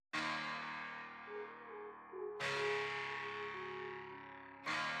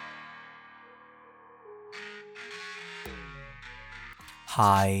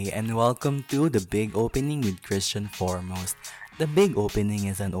Hi, and welcome to The Big Opening with Christian Foremost. The Big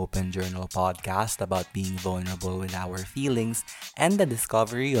Opening is an open journal podcast about being vulnerable with our feelings and the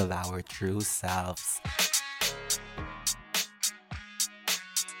discovery of our true selves.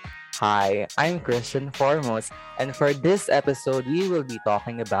 Hi, I'm Christian Foremost, and for this episode, we will be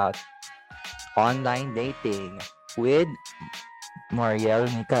talking about online dating with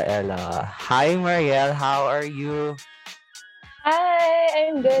Marielle Michaela. Hi, Marielle, how are you? Hi,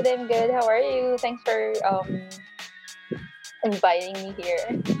 I'm good. I'm good. How are you? Thanks for inviting me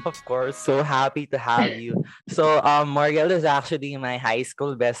here. Of course, so happy to have you. Marielle is actually my high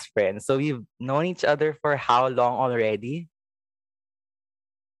school best friend. So we've known each other for how long already?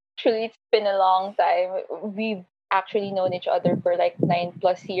 Actually, it's been a long time. We've actually known each other for like 9+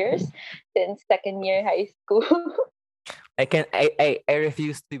 years since second year high school. I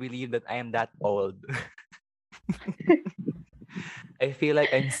refuse to believe that I am that old. I feel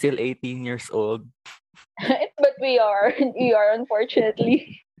like I'm still 18 years old. But we are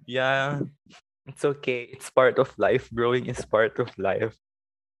unfortunately. Yeah, it's okay. It's part of life. Growing is part of life.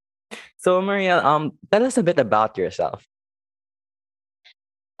 So Marielle, tell us a bit about yourself.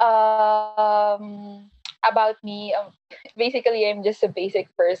 About me, basically, I'm just a basic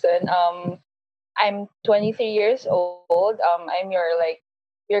person. I'm 23 years old. I'm your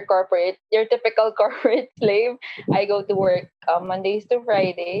typical corporate slave. I go to work Mondays to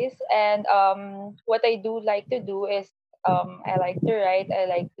Fridays, and what I do like to do is I like to write. I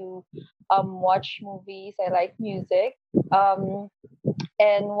like to watch movies. I like music. Um,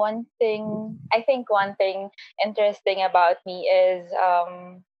 and one thing interesting about me is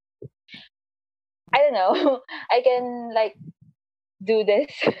I don't know. I can like do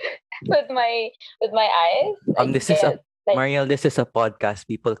this with my eyes. I This is a can like Marielle, this is a podcast.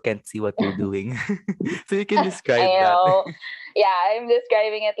 People can't see what you're doing. So you can I describe that. know. Yeah, I'm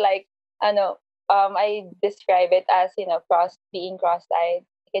describing it like I know. I describe it as being cross-eyed.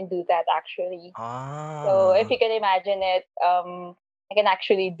 I can do that actually. So if Ah. you can imagine it, I can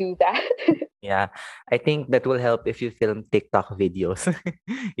actually do that. Yeah, I think that will help if you film TikTok videos.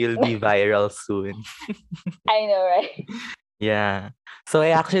 You'll be viral soon. I know, right? Yeah. So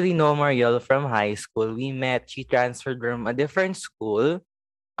I actually know Marielle from high school. We met, she transferred from a different school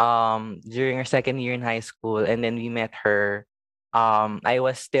during her second year in high school, and then we met her. I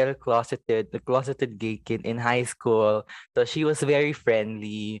was still the closeted gay kid in high school. So she was very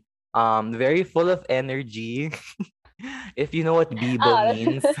friendly, very full of energy. If you know what Bibo Ah,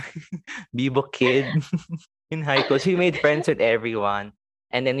 means, Bibo kid in high school. She made friends with everyone.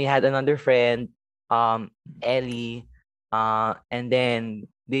 And then we had another friend, Ellie. And then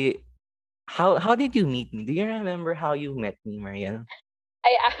how did you meet me? Do you remember how you met me, Marielle?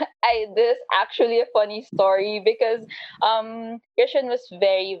 I this actually a funny story because Christian was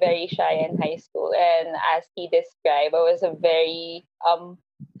very shy in high school, and as he described, I was a very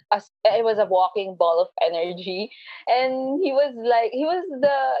it was a walking ball of energy, and he was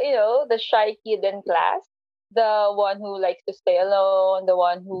the shy kid in class, the one who likes to stay alone, the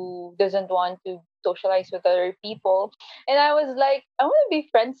one who doesn't want to socialize with other people, and I was like, I want to be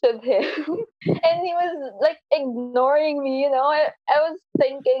friends with him. And he was like ignoring me. I was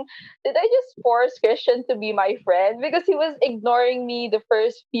thinking, did I just force Christian to be my friend? Because he was ignoring me the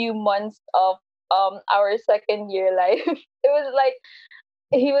first few months of our second year life. It was like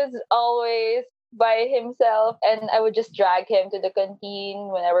he was always by himself, and I would just drag him to the canteen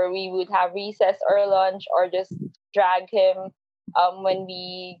whenever we would have recess or lunch, or just drag him when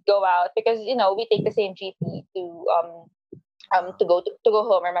we go out, because we take the same GP to go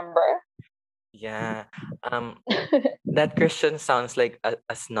home, remember? Yeah. That Christian sounds like a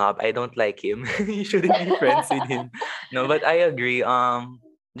snob. I don't like him. You shouldn't be friends with him. No, but I agree.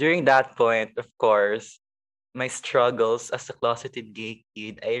 During that point, of course, my struggles as a closeted gay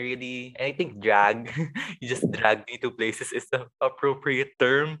kid, I think you just drag me to places is the appropriate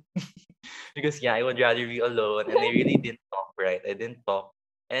term. Because yeah, I would rather be alone and I really didn't talk, right. I didn't talk.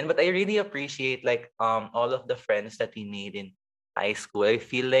 But I really appreciate like all of the friends that we made in high school. I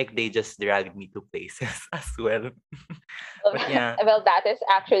feel like they just dragged me to places as well. But yeah, Well, that is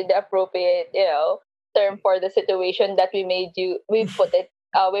actually the appropriate term for the situation that we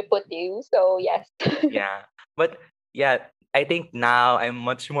put you, so yes. yeah. But yeah, I think now I'm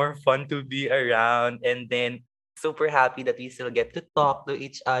much more fun to be around, and then super happy that we still get to talk to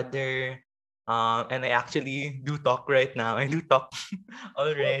each other. And I actually do talk right now. I do talk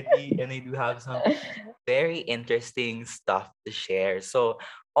already, and I do have some very interesting stuff to share. So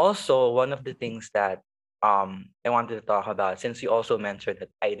also one of the things that I wanted to talk about, since you also mentioned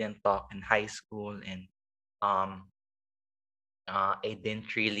that I didn't talk in high school and um I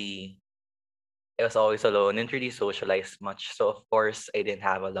didn't really I was always alone, didn't really socialize much. So of course I didn't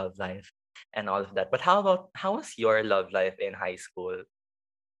have a love life and all of that. But how was your love life in high school?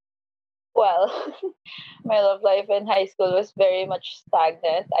 Well, my love life in high school was very much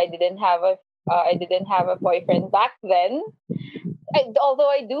stagnant. I didn't have a boyfriend back then. Although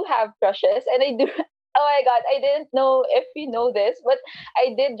I do have crushes, and I do. Oh my god, I didn't know if you know this, but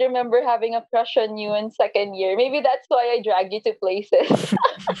I did remember having a crush on you in second year. Maybe that's why I dragged you to places.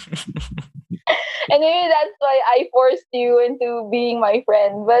 And maybe that's why I forced you into being my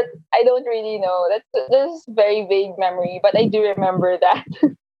friend. But I don't really know. That's very vague memory, but I do remember that.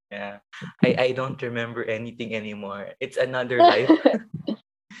 Yeah. I don't remember anything anymore. It's another life.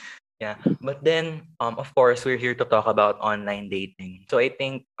 Yeah. But then of course we're here to talk about online dating. So I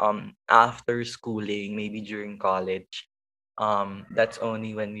think after schooling, maybe during college, that's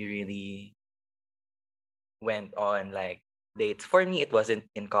only when we really went on like dates. For me it wasn't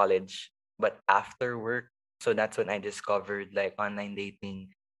in college, but after work. So that's when I discovered like online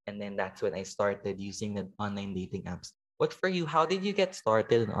dating, and then that's when I started using the online dating apps. What for you? How did you get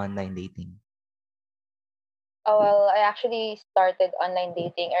started in online dating? Oh, well, I actually started online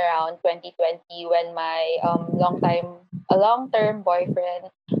dating around 2020 when my long term boyfriend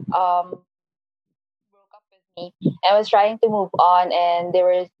um broke up with me and was trying to move on, and they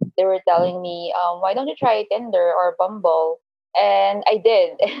were telling me, why don't you try Tinder or Bumble? And I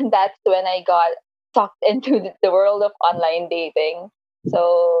did, and that's when I got sucked into the world of online dating.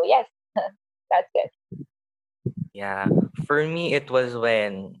 So yes, that's it. Yeah. For me it was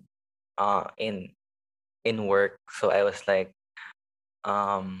when in work. So I was like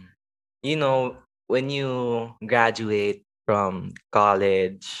um you know when you graduate from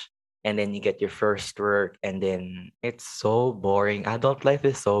college and then you get your first work, and then it's so boring. Adult life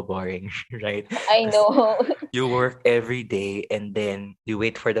is so boring, right? I 'Cause know. you work every day and then you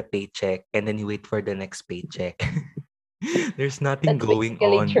wait for the paycheck and then you wait for the next paycheck. There's nothing That's going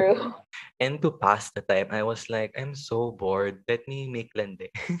basically on. true. And to pass the time, I was like, I'm so bored. Let me make lande.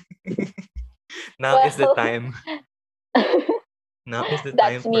 Now is the Well, time. Now is the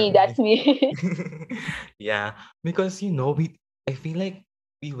that's time for me. me. That's me. Yeah, because we I feel like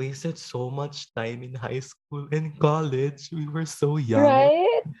we wasted so much time in high school and college. We were so young.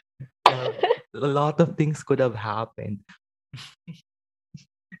 Right? Yeah, a lot of things could have happened,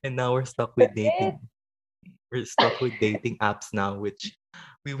 and now we're stuck with Right? dating. We're stuck with dating apps now, which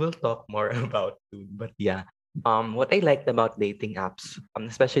we will talk more about soon. But yeah, what I liked about dating apps,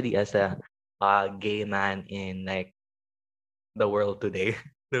 especially as a gay man in like the world today,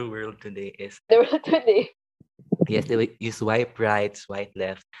 the world today is The world today. yes, you swipe right, swipe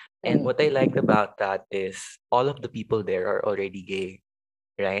left. And what I liked about that is all of the people there are already gay,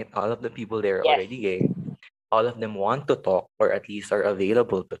 right? All of the people there are Yes. already gay. All of them want to talk, or at least are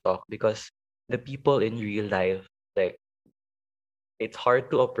available to talk, because the people in real life, like, it's hard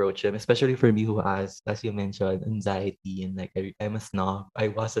to approach them, especially for me who has, as you mentioned, anxiety, and like I'm a snob. I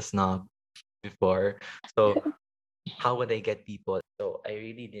was a snob before. So how would I get people? So I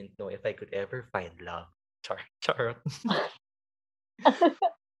really didn't know if I could ever find love. Char, char.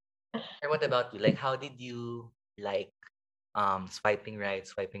 Or what about you? Like, how did you like swiping right,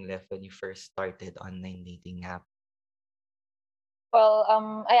 swiping left when you first started online dating app? Well,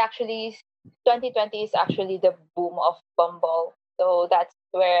 I actually 2020 is actually the boom of Bumble, so that's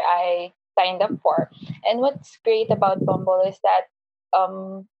where I signed up for. And what's great about Bumble is that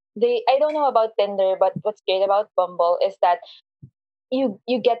they I don't know about Tinder, but what's great about Bumble is that you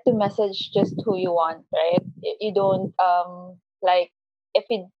get to message just who you want, right? You don't like if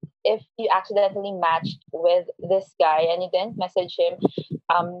you accidentally matched with this guy and you didn't message him,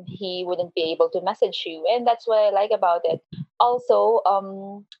 he wouldn't be able to message you, and that's what I like about it. Also,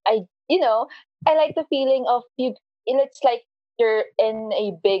 I like the feeling of you. It's like you're in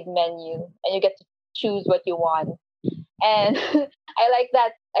a big menu and you get to choose what you want, and I like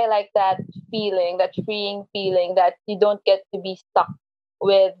that feeling, that freeing feeling, that you don't get to be stuck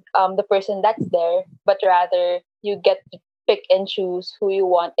with the person that's there, but rather you get to pick and choose who you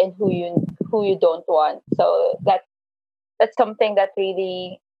want and who you don't want. So that's something that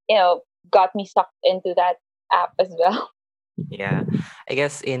really got me sucked into that app as well. Yeah. I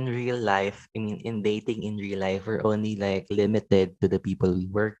guess in real life, I mean, in dating in real life, we're only like limited to the people we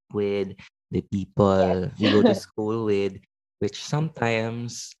work with, the Yes. people we go to school with, which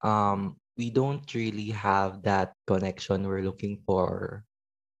sometimes we don't really have that connection we're looking for.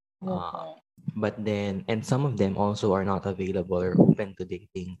 Uh, Mhm. but then, and some of them also are not available or open to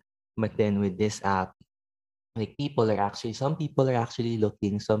dating. But then with this app, Like some people are actually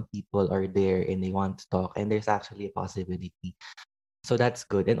looking, some people are there and they want to talk, and there's actually a possibility. So that's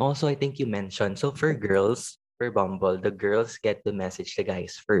good. And also, I think you mentioned, so for girls, for Bumble, the girls get to message the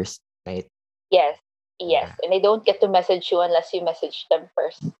guys first, right? Yes, yes. Yeah. And they don't get to message you unless you message them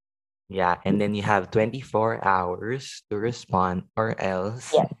first. Yeah. And then you have 24 hours to respond, or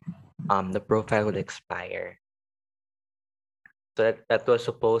else Yes. the profile will expire. So that was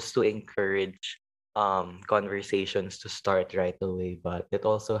supposed to encourage conversations to start right away, but it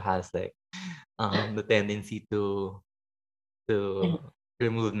also has like the tendency to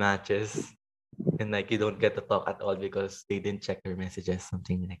remove matches, and like you don't get to talk at all because they didn't check your messages,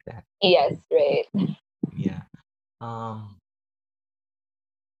 something like that. Yes, right. Yeah. Um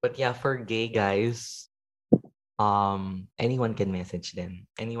but yeah, for gay guys, anyone can message them.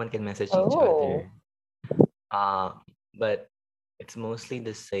 Anyone can message each Oh, other. But it's mostly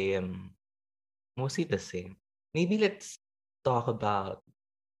the same. Maybe let's talk about,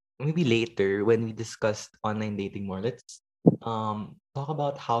 maybe later when we discuss online dating more, let's talk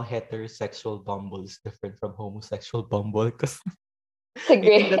about how heterosexual Bumble is different from homosexual Bumble, because it's a I think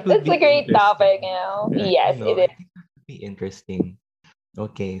great. that would That's be a great topic. interesting. Right. Yes, it I is. think that would be interesting.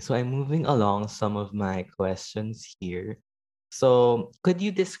 Okay, so I'm moving along some of my questions here. So could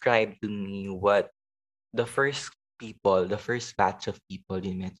you describe to me what the first batch of people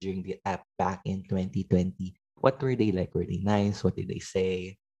you met during the app back in 2020? What were they like? Were they nice? What did they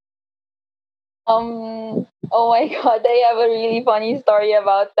say? Oh my God, I have a really funny story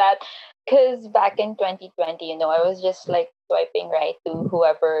about that. Because back in 2020, I was just like swiping right to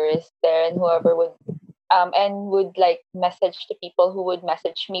whoever is there and whoever would and would like message the people who would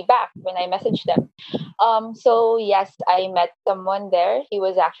message me back when I messaged them. So yes, I met someone there. He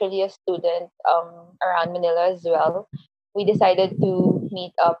was actually a student around Manila as well. We decided to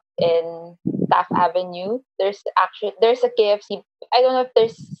meet up in Taft Avenue. There's a KFC. I don't know if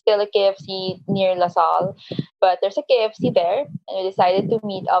there's still a KFC near LaSalle, but there's a KFC there, and we decided to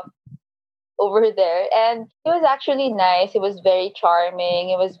meet up over there. And he was actually nice. He was very charming.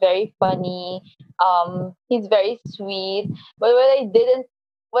 He was very funny. He's very sweet. But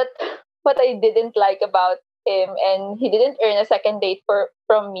what what I didn't like about him, and he didn't earn a second date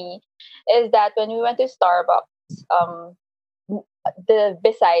from me, is that when we went to Starbucks, the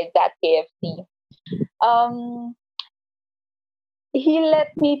beside that KFC, um, he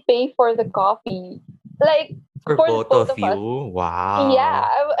let me pay for the coffee, like For for the both both of of us. you? Yeah,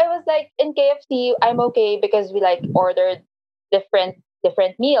 Wow. I was like, in KFC, I'm okay because we like ordered different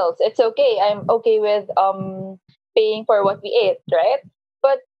meals. It's okay. I'm okay with paying for what we ate, right?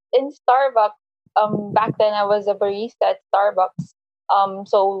 But in Starbucks, back then I was a barista at Starbucks.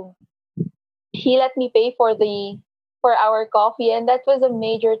 So he let me pay for our coffee, and that was a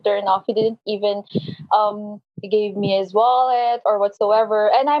major turn off. He didn't even he gave me his wallet or whatsoever.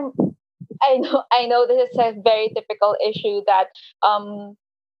 And I know this is a very typical issue that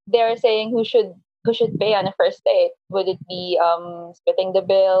they're saying who should pay on a first date. Would it be splitting the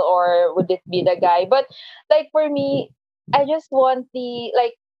bill, or would it be the guy? But like for me, I just want the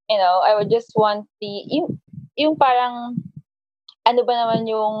like I would just want yung parang ano ba naman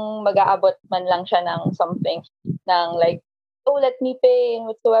yung mag-aabot man lang siya ng something ng like, oh, let me pay and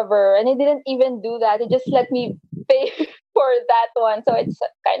whatsoever. And he didn't even do that. He just let me pay for that one. So it's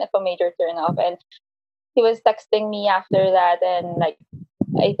kind of a major turn off. And he was texting me after that, and like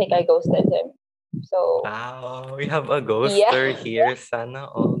I think I ghosted him. So Wow, we have a yeah. ghoster here. Sana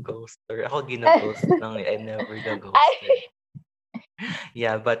all ghoster. Ako gina-ghost lang eh. I'm never the ghoster. I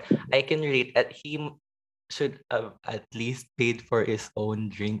Yeah, but I can relate that should have at least paid for his own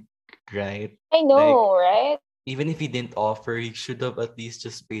drink, right? I Like, know, right? even if he didn't offer, he should have at least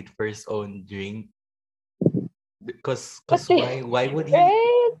just paid for his own drink. Because But right? why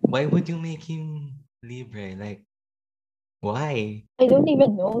would you make him libre? Like, why? I don't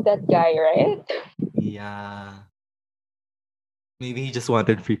even know that guy, right? Yeah. Maybe he just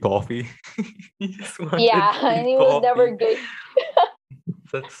wanted free coffee. He just wanted Yeah, and free he was never coffee. good.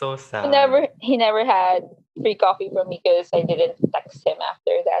 That's so He sad. never he never had free coffee from me because I didn't text him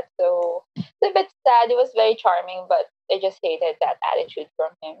after that. So it's a bit sad. He was very charming, but I just hated that attitude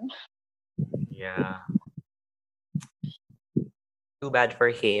from him. Yeah. Too bad for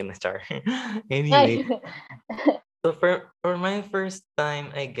him, star. Anyway, so for my first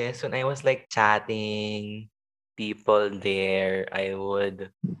time, I guess when I was like chatting people there, I was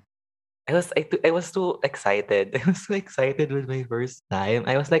too excited. I was so excited with my first time.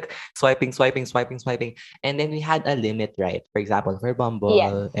 I was like swiping, swiping, swiping, swiping. And then we had a limit, right? For example, for Yes.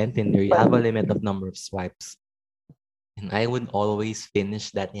 Bumble and Tinder, you have a For limit of number of swipes. And I would always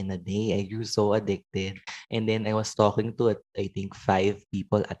finish that in a day. I grew so addicted. And then I was talking to, I think, five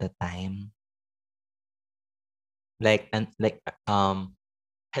people at a time. Like,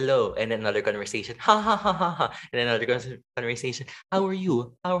 hello, and then another conversation, ha ha ha ha ha, and then another conversation, how are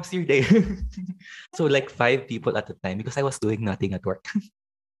you? How was your day? So like five people at a time because I was doing nothing at work.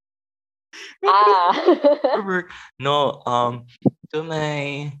 Not Ah. for work. No, to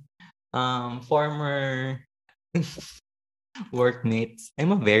my former workmates,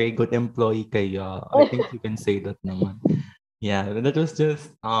 I'm a very good employee kaya. I think you can say that naman. Yeah, that was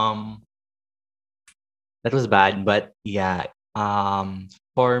just that was bad, but yeah.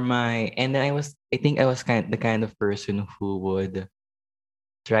 For my and then I think I was the kind of person who would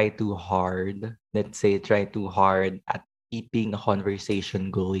try too hard. Let's say try too hard at keeping a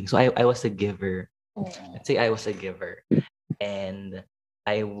conversation going. So I was a giver. Mm, Let's say I was a giver and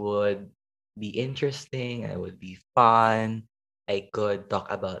I would be interesting, I would be fun, I could talk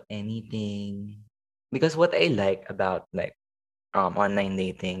about anything. Because what I like about like online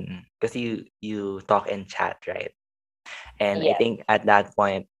dating, because you talk and chat, right? And I yes. think at that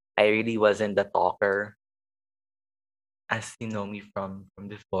point I really wasn't the talker as you know me from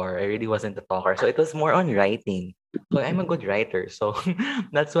before. I really wasn't the talker. So it was more on writing. So I'm a good writer. So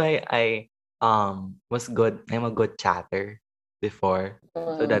that's why I was good. I'm a good chatter before.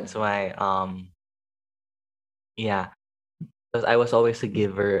 So that's Mm, why yeah. Because I was always a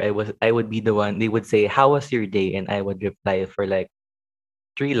giver. I would be the one they would say, "How was your day?" And I would reply for like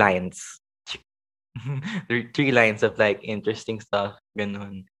three lines. Three lines of like interesting stuff,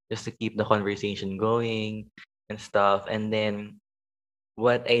 ganun. Just to keep the conversation going and stuff. And then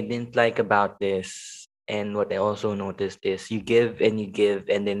what I didn't like about this and what I also noticed is you give and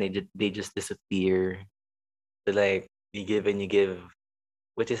then they just disappear. So like you give and you give,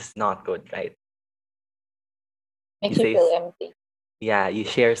 which is not good, right? You makes you say feel empty. yeah, you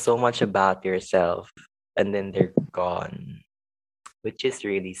share so much about yourself and then they're gone, which is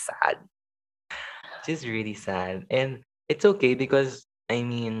really sad. Which is really sad. And it's okay because I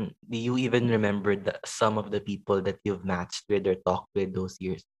mean, do you even remember some of the people that you've matched with or talked with those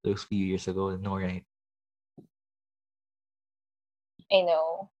few years ago? No, right? I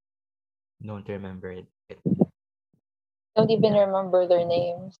know. Don't remember it. Don't even Yeah. remember their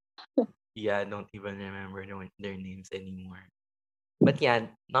names. Yeah, I don't even remember their names anymore. But yeah,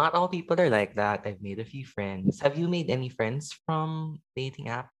 not all people are like that. I've made a few friends. Have you made any friends from dating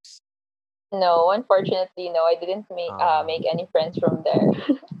apps? No, unfortunately, no. I didn't Uh, make any friends from there.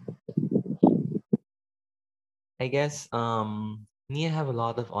 I guess me, I have a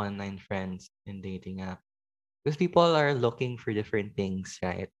lot of online friends in dating apps because people are looking for different things,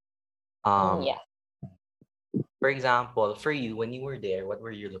 right? Mm, Um, yes. for example, for you, when you were there, what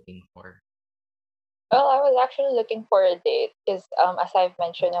were you looking for? Well, I was actually looking for a date because, as I've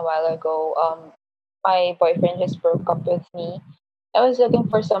mentioned a while ago, my boyfriend just broke up with me. I was looking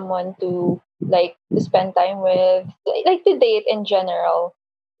for someone to like to spend time with, like to date in general.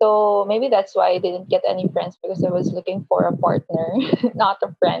 So maybe that's why I didn't get any friends because I was looking for a partner, not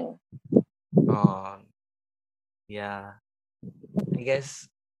a friend. Um, yeah, I guess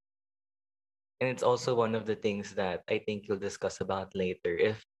and it's also one of the things that I think you'll discuss about later.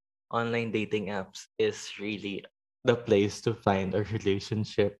 If online dating apps is really the place to find a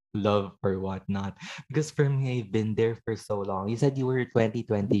relationship, love, or whatnot. Because for me, I've been there for so long. You said you were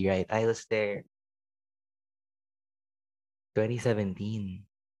 2020, right? I was there 2017.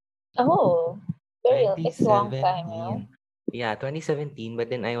 Oh, very. It's a long time, you know. 2017. Yeah, 2017. But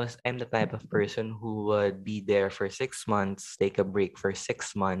then I'm the type of person who would be there for 6 months, take a break for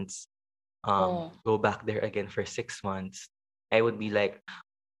 6 months, Mm. go back there again for 6 months. I would be like,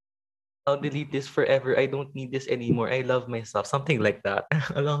 I'll delete this forever. I don't need this anymore. I love myself. Something like that.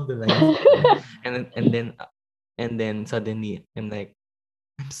 Along the lines of that. And then suddenly I'm like,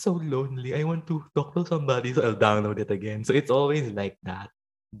 I'm so lonely. I want to talk to somebody, so I'll download it again. So it's always like that.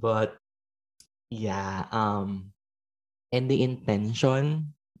 But yeah, and the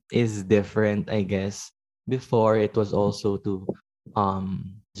intention is different, I guess. Before it was also to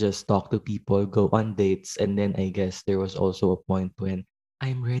just talk to people, go on dates, and then I guess there was also a point when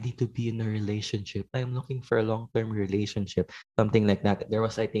I'm ready to be in a relationship. I'm looking for a long-term relationship, something like that. There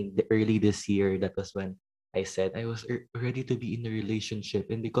was, I think, early this year that was when I said I was ready to be in a relationship,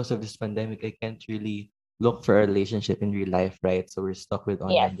 and because of this pandemic, I can't really look for a relationship in real life, right? So we're stuck with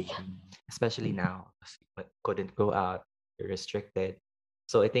Yes. online dating, especially now, 'cause we couldn't go out restricted.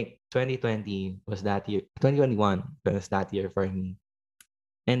 So I think 2020 was that year. 2021 was that year for me.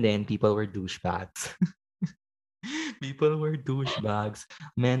 And then people were douchebags. People were douchebags.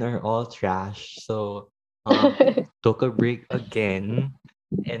 Men are all trash. So um, took a break again,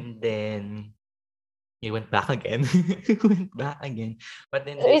 and then he went back again. He went back again. But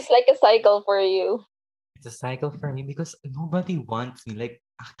then It's this like a cycle for you. it's a cycle for me because nobody wants me. Like,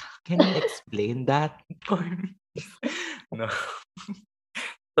 can you explain that for me? No,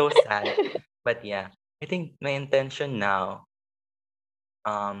 so sad. But yeah, I think my intention now,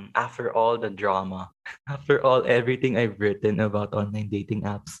 after all the drama, after all everything I've written about online dating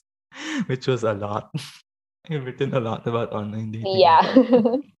apps, which was a lot. I've written a lot about online dating apps. Yeah.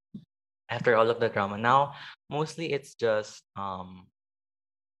 After all of the drama, now mostly it's just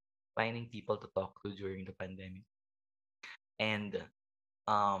finding people to talk to during the pandemic. And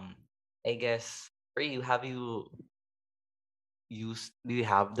um I guess for you, have you used do you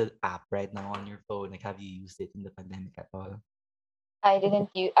have the app right now on your phone? Like, have you used it in the pandemic at all? I don't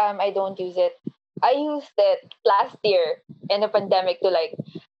use it. I used it last year in the pandemic to like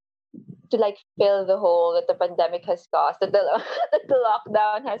fill the hole that the pandemic has caused, that the that the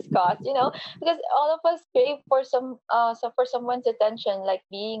lockdown has caused, because all of us crave for for someone's attention. Like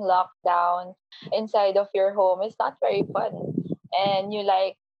being locked down inside of your home is not very fun, and you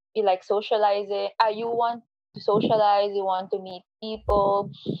like socializing. You want to socialize, you want to meet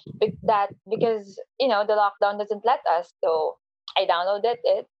people, because the lockdown doesn't let us. So I downloaded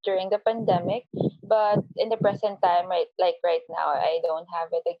it during the pandemic, but in the present time, right now, I don't have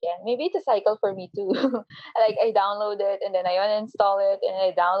it again. Maybe it's a cycle for me too. Like I download it and then I uninstall it and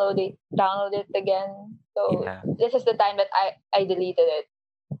I download it again. So Yeah. this is the time that I deleted it.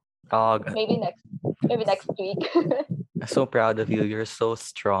 Oh, Maybe next week. so proud of you. You're so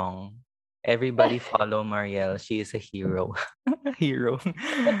strong. Everybody follow Marielle. She is a hero. A hero.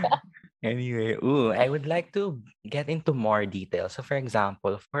 Anyway, I would like to get into more detail. So for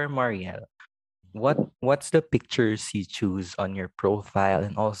example, for Marielle, what's the pictures you choose on your profile?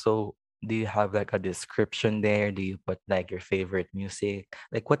 And also, do you have like a description there? Do you put like your favorite music?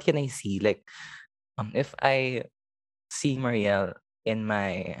 Like, what can I see? Like, if I see Marielle in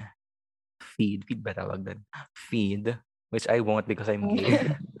my feed ba tawag dun? Feed, which I won't because I'm gay.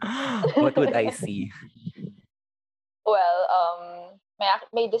 What would I see? Well,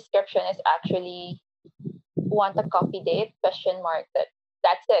 my description is actually want a coffee date? Question mark.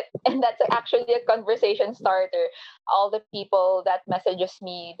 That's it, and that's actually a conversation starter. All the people that messages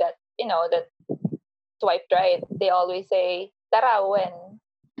me that swipe right, they always say "Tara when,"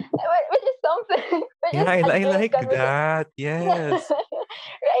 which is something, which Yeah, is a I great like conversation. that. Yes.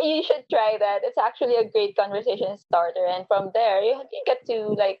 Right, you should try that. It's actually a great conversation starter, and from there you get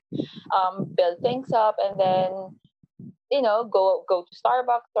to build things up, and then go to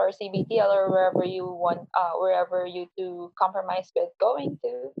Starbucks or CBTL or wherever you want, wherever you to compromise with going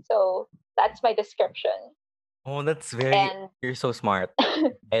to. So that's my description. Oh, that's very And you're so smart.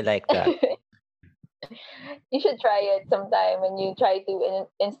 I like that. you should try it sometime when you try to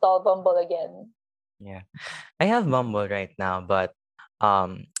install Bumble again. Yeah. I have Mumble right now, but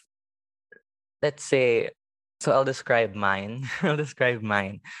um let's say so I'll describe mine. I'll describe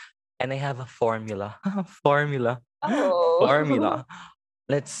mine. And I have a formula. Formula. Oh. Formula.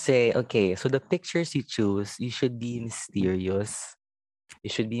 Let's say, okay, so the pictures you choose, you should be mysterious. You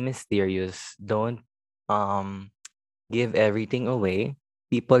should be mysterious. Don't um give everything away.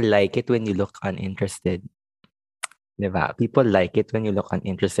 People like it when you look uninterested. Diba? People like it when you look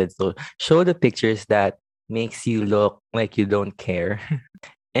uninterested. So show the pictures that makes you look like you don't care.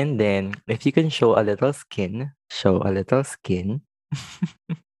 And then if you can show a little skin, show a little skin.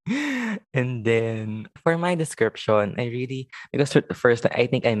 And then for my description, I really because for the first I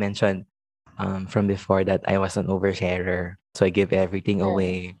think I mentioned from before that I was an oversharer. So I give everything Mm.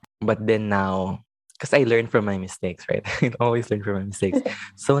 away. But then now, because I learned from my mistakes, right? I always learn from my mistakes.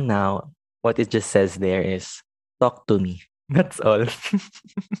 So now, what it just says there is talk to me. That's all.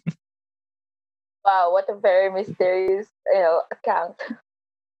 Wow, what a very mysterious account.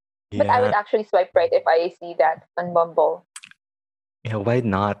 But I would Yeah. actually swipe right if I see that on Bumble. Yeah, why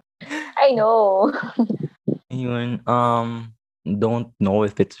not? I know. Yun, don't know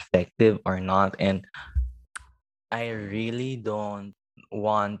if it's effective or not. And I really don't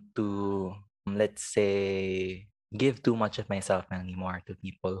want to, let's say, give too much of myself anymore to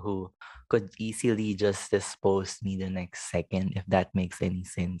people who could easily just dispose me the next second, if that makes any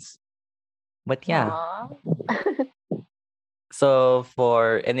sense. But yeah, Aw. so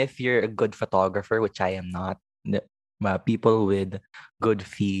and if you're a good photographer, which I am not, people with good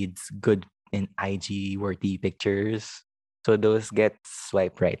feeds, good in IG worthy pictures, so those get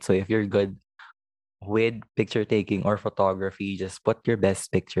swipe right. So if you're good with picture taking or photography, just put your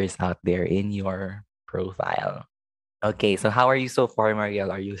best pictures out there in your profile. Okay, so how are you so far, Marielle?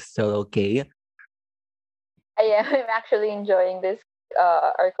 Are you still okay? am. I'm actually enjoying this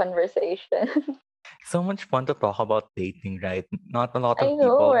our conversation. So much fun to talk about dating, right? Not a lot I of know,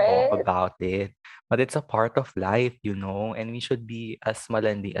 people talk right? about it, but it's a part of life, and we should be as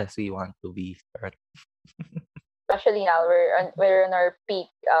malandi as we want to be. Right? Especially now we're on our peak.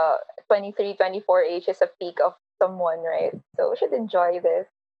 23, 24 age is a peak of someone, right? So we should enjoy this.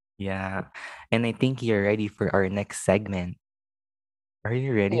 Yeah. And I think you're ready for our next segment. Are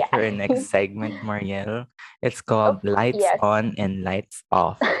you ready Yeah. for our next segment, Marielle? It's Of called Lights yes, On and Lights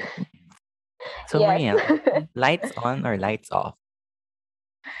Off. So, yes. Marielle, lights on or lights off?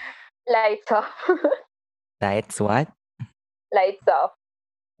 Lights off. Lights what? Lights off.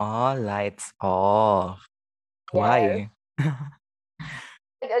 Oh, lights off. Yes. Why?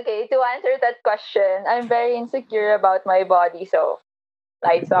 Okay, to answer that question, I'm very insecure about my body, so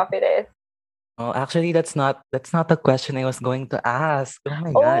lights off it is. Oh, actually, that's not the question I was going to ask. Oh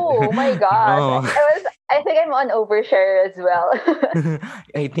my God. Oh my gosh. No. I think I'm on overshare as well.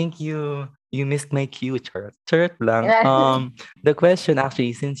 I think you missed my cue, Charot. Charot lang. The question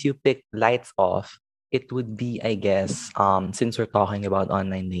actually, since you picked lights off, it would be, I guess, since we're talking about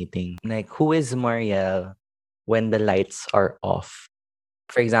online dating, like who is Marielle when the lights are off?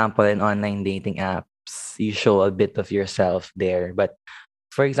 For example, in online dating apps, you show a bit of yourself there. But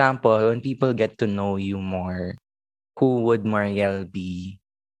for example, when people get to know you more, who would Marielle be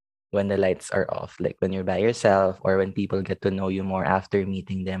when the lights are off? Like when you're by yourself or when people get to know you more after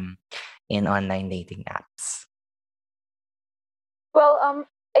meeting them in online dating apps? Well,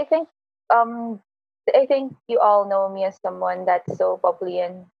 I think um I think you all know me as someone that's so bubbly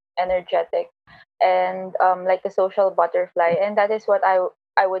and energetic and like a social butterfly, and that is what I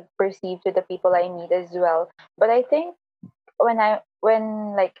would perceive to the people I meet as well. But I think when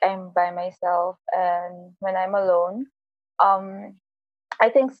like I'm by myself and when I'm alone, um I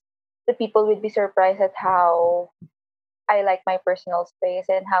think the people would be surprised at how I like my personal space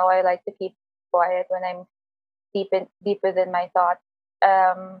and how I like to keep quiet when I'm deep within my thoughts.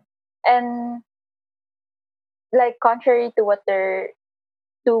 And like contrary to what they're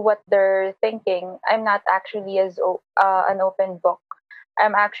thinking, I'm not actually an open book.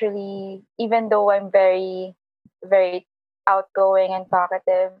 I'm actually, even though I'm very outgoing and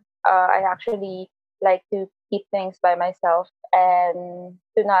talkative, I actually like to keep things by myself and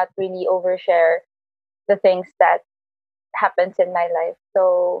to not really overshare the things that happens in my life.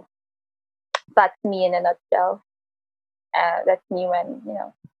 So that's me in a nutshell. That's me when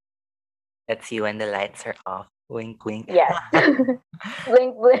That's you when the lights are off. Wink, wink. yes.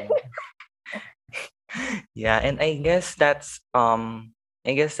 Blink blink. Yeah, and I guess that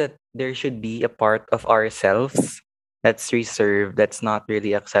there should be a part of ourselves that's reserved, that's not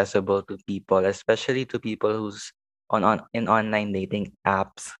really accessible to people, especially to people who's on in online dating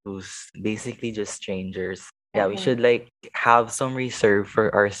apps, who's basically just strangers. Yeah, we Mhm. should like have some reserve for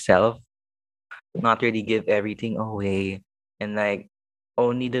ourselves, not really give everything away, and like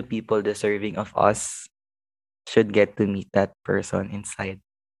only the people deserving of us should get to meet that person inside,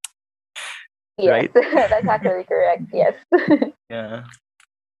 Yes, right? that's actually correct. Yes. Yeah.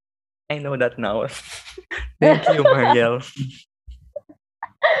 I know that now. Thank you, Marielle.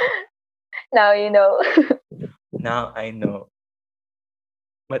 Now you know. Now I know,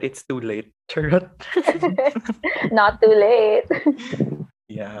 but it's too late. Charot. Not too late.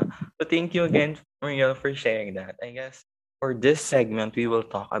 Yeah. So thank you again, Marielle, for sharing that. I guess for this segment, we will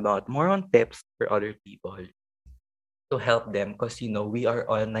talk about more on tips for other people to help them because, we are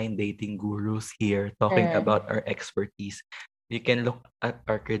online dating gurus here talking Mm. about our expertise. You can look at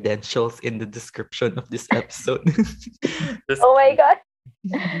our credentials in the description of this episode. Just Oh my kidding. god.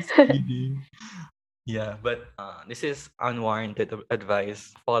 Just kidding. Yeah, but this is unwarranted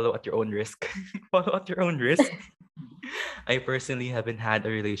advice. Follow at your own risk. Follow at your own risk. I personally haven't had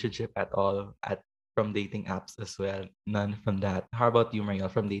a relationship at all at from dating apps as well. None from that. How about you, Mariel?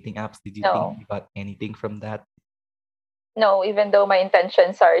 From dating apps, did you think No. you got anything from that? No, even though my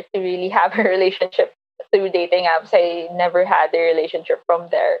intentions are to really have a relationship through dating apps, I never had a relationship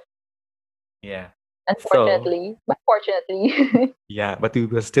from there. Yeah. So Unfortunately. But fortunately. yeah, but we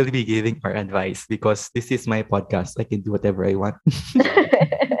will still be giving our advice because this is my podcast. I can do whatever I want.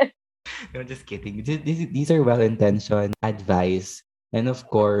 No, just kidding. These are well-intentioned advice, and of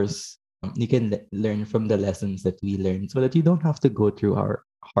course, you can learn from the lessons that we learned, so that you don't have to go through our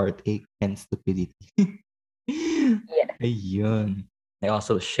heartache and stupidity. Yes. Ayun. I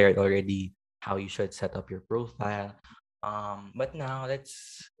also shared already how you should set up your profile. But now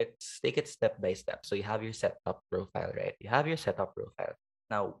let's take it step by step. So you have your setup profile, right? You have your setup profile.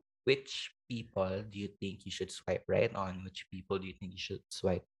 Now, which people do you think you should swipe right on? Which people do you think you should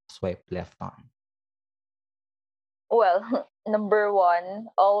swipe left on? Well, number one,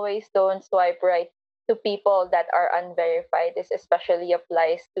 always don't swipe right to people that are unverified. This especially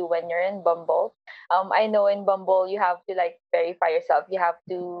applies to when you're in Bumble. I know in Bumble you have to like verify yourself. You have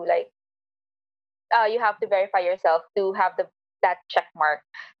to verify yourself to have the that check mark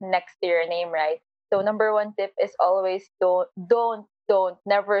next to your name, right? So number one tip is always don't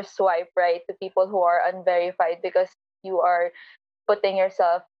never swipe right to people who are unverified, because you are putting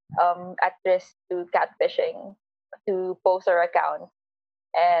yourself at risk to catfishing, to poster accounts,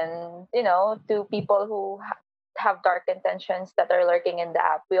 and to people who have dark intentions that are lurking in the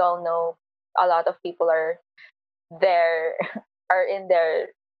app. We all know a lot of people are there, are in there,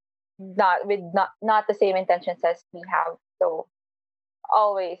 not the same intentions as we have. So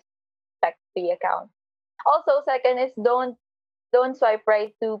always check the account. Also, second is don't swipe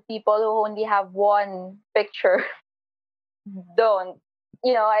right to people who only have one picture. Don't.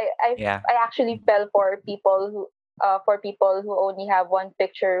 Yeah. I actually fell for people who only have one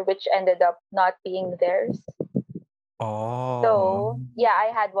picture, which ended up not being theirs. Oh. So yeah,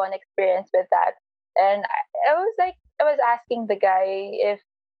 I had one experience with that, and I was asking the guy if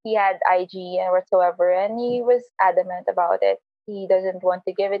he had IG and whatsoever, and he was adamant about it. He doesn't want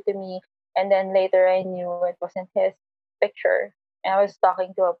to give it to me, and then later I knew it wasn't his picture, and I was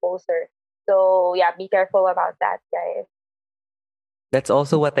talking to a poster. So yeah, be careful about that, guys. That's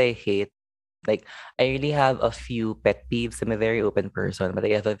also what I hate. Like, I really have a few pet peeves. I'm a very open person, but I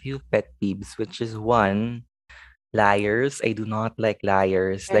have a few pet peeves, which is one, liars. I do not like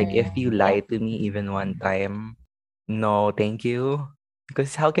liars. Like, if you Yeah. lie to me even one time, no, thank you.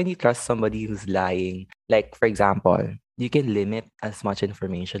 Because how can you trust somebody who's lying? Like, for example, you can limit as much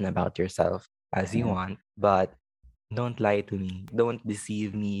information about yourself as you want, but don't lie to me. Don't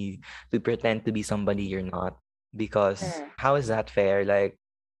deceive me to pretend to be somebody you're not. Because Mm. how is that fair? Like,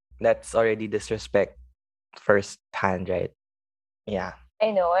 that's already disrespect first hand, right? Yeah.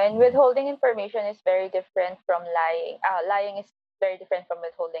 I know, and withholding information is very different from lying. Lying is very different from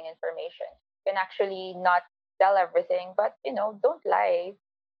withholding information. You can actually not tell everything, but don't lie.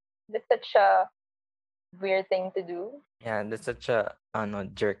 That's such a weird thing to do. Yeah, that's such a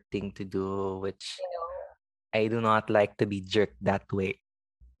jerk thing to do, which You know. I do not like to be jerked that way.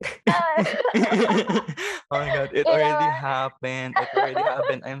 Ah, Oh my god, it you know already what? happened. It already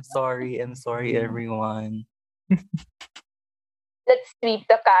happened. I'm sorry. I'm sorry, everyone. Let's sweep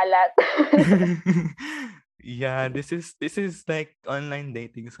the kalat. Yeah, this is like online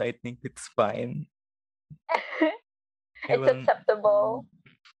dating, so I think it's fine. I It's will. acceptable.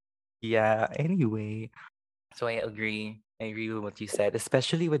 Yeah. Anyway, so I agree. I agree with what you said,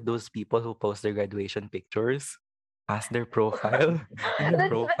 especially with those people who post their graduation pictures as their profile in their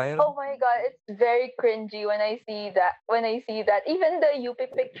profile. Oh my god, it's very cringy when I see that. Even the UP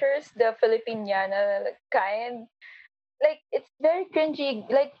pictures, the Filipiniana kind, like it's very cringy.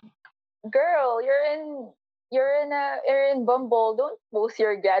 Like, girl, you're in Bumble. Don't post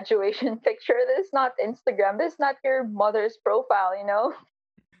your graduation picture. This is not Instagram. This is not your mother's profile.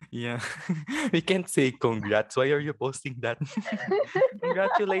 Yeah. We can't say congrats. Why are you posting that?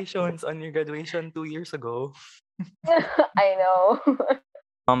 Congratulations on your graduation 2 years ago. I know.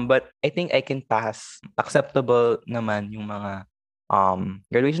 But I think I can pass. Acceptable naman yung mga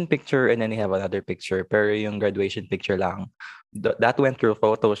graduation picture and then they have another picture. Pero yung graduation picture lang, that went through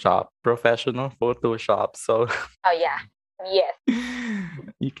Photoshop, professional Photoshop. So Oh yeah. Yes.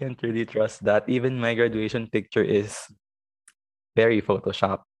 you can't really trust that. Even my graduation picture is very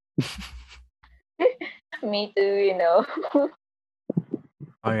Photoshop. Me too.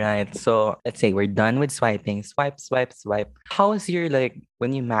 All right. So let's say we're done with swiping. Swipe, swipe, swipe. How is your like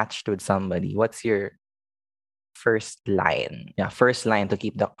when you matched with somebody? What's your first line? Yeah, first line to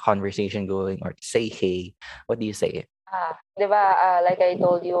keep the conversation going or to say hey. What do you say? Di ba, like I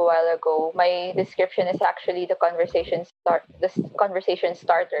told you a while ago, my description is actually the conversation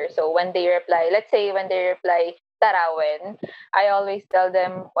starter. So when they reply, let's say when they reply, tarawin, I always tell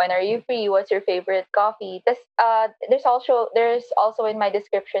them, when are you free? What's your favorite coffee? There's also in my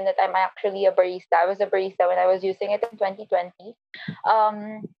description that I'm actually a barista. I was a barista when I was using it in 2020.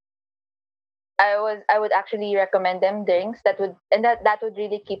 Um, I would actually recommend them drinks that would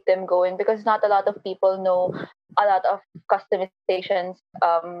really keep them going, because not a lot of people know a lot of customizations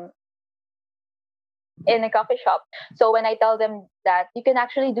in a coffee shop. So when I tell them that you can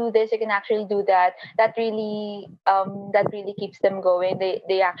actually do this, you can actually do that, that really keeps them going.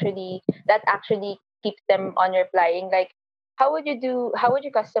 They actually That actually keeps them on replying. Like, how would you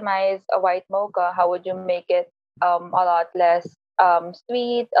customize a white mocha? How would you make it a lot less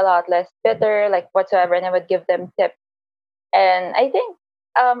sweet, a lot less bitter, like whatsoever? And I would give them tips. And I think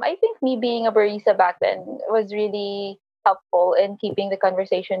I think me being a barista back then was really helpful in keeping the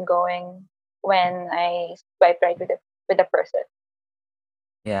conversation going when I swipe right with the person.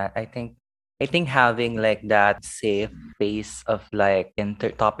 Yeah, I think having like that safe space of like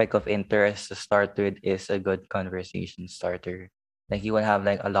topic of interest to start with is a good conversation starter. Like you will have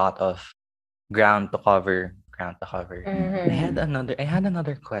like a lot of ground to cover. Ground to cover. Mm-hmm. I had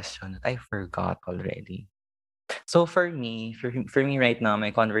another question that I forgot already. So for me right now,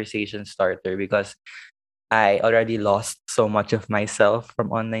 my conversation starter, because I already lost so much of myself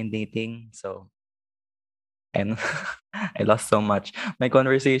from online dating. So and I lost so much. My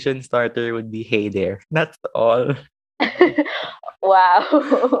conversation starter would be hey there. That's all.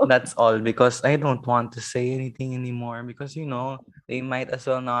 Wow. That's all, because I don't want to say anything anymore, because they might as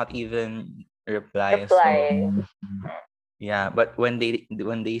well not even reply. So Reply. yeah, but when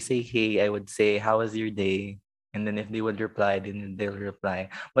they say hey, I would say how was your day? And then if they would reply, then they'll reply.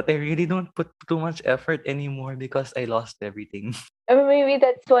 But I really don't put too much effort anymore because I lost everything. I mean, maybe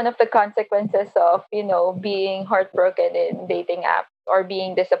that's one of the consequences of, being heartbroken in dating apps or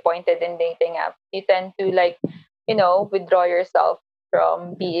being disappointed in dating apps. You tend to like, withdraw yourself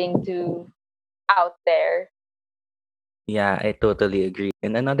from being too out there. Yeah, I totally agree.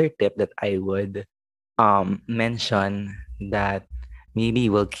 And another tip that I would mention, that maybe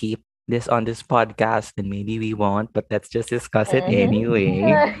we'll keep this on this podcast and maybe we won't, but let's just discuss it anyway.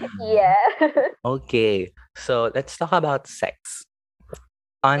 Mm-hmm. Yeah. Okay, so let's talk about sex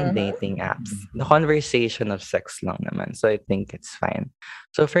on Mm-hmm. dating apps. The conversation of sex lang naman, so I think it's fine.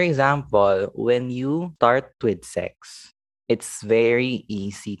 So for example, when you start with sex, it's very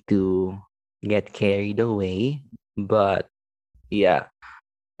easy to get carried away, but yeah,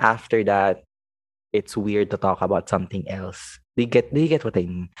 after that, it's weird to talk about something else. Do you get what I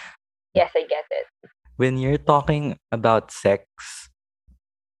mean? Yes, I get it. When you're talking about sex,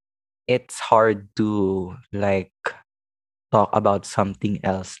 it's hard to like talk about something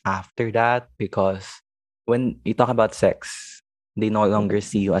else after that, because when you talk about sex, they no longer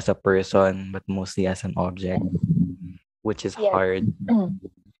see you as a person but mostly as an object, which is Yes. hard. And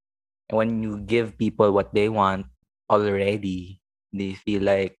when you give people what they want already, they feel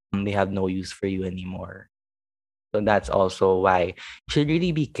like they have no use for you anymore. So that's also why you should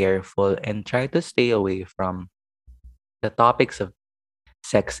really be careful and try to stay away from the topics of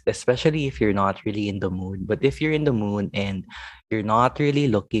sex, especially if you're not really in the mood. But if you're in the mood and you're not really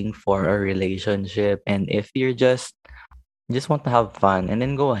looking for a relationship, and if you're just want to have fun, and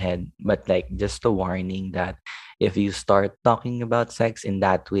then go ahead. But like, just a warning that if you start talking about sex in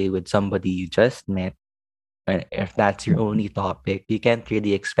that way with somebody you just met, and if that's your only topic, you can't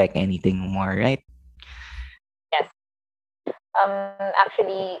really expect anything more, right? Yes.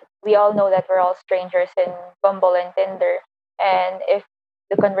 Actually, we all know that we're all strangers in Bumble and Tinder, and if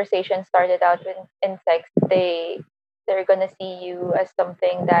the conversation started out with in sex, they're gonna see you as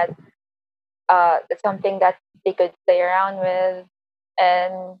something that they could play around with,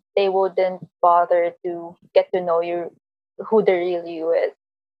 and they wouldn't bother to get to know you, who the real you is.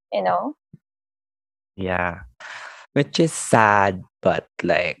 You know, Yeah, which is sad, but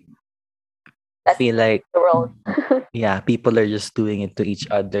like, I that's feel like, the world. yeah, people are just doing it to each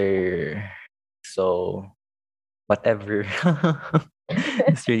other. So whatever.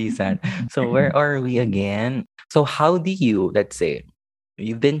 It's really sad. So where are we again? So how do you, let's say,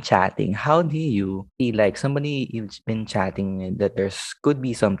 you've been chatting, how do you feel like somebody you've been chatting with, that there's could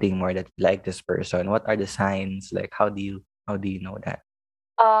be something more, that you like this person? What are the signs? Like, how do you know that?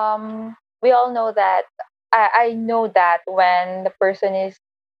 We all know that. I know that when the person is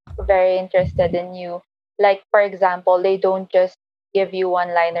very interested in you, like for example, they don't just give you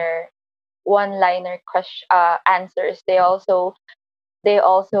one liner answers. They also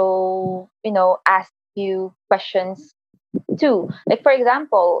ask you questions too. Like for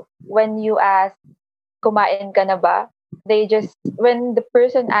example, when you ask kumain ka na ba, when the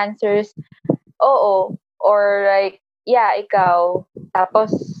person answers oo, or like yeah, ikaw,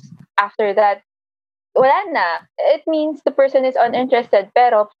 tapos after that wala na. It means the person is uninterested.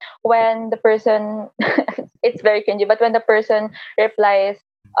 Pero when the person, it's very cringy, but when the person replies,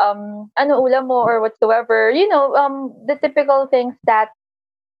 ano ulam mo or whatsoever, the typical things that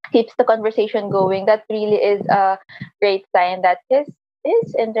keeps the conversation going, that really is a great sign that is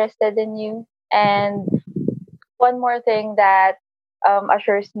interested in you. And one more thing that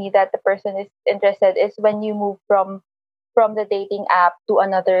assures me that the person is interested is when you move from the dating app to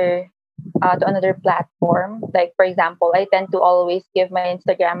another platform. Like for example, I tend to always give my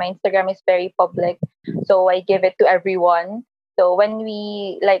Instagram. My Instagram is very public, so I give it to everyone. So when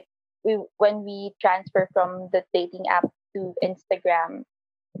we transfer from the dating app to Instagram,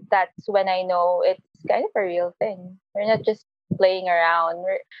 that's when I know it's kind of a real thing. We're not just playing around.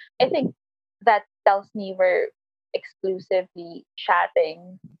 I think that tells me we're exclusively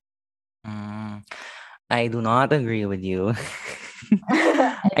chatting. Mm, I do not agree with you.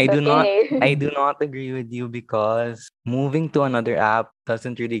 I It's do not okay. I do not agree with you because moving to another app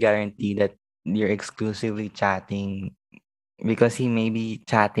doesn't really guarantee that you're exclusively chatting because he may be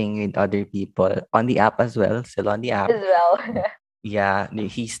chatting with other people on the app as well, still on the app. As well. Yeah,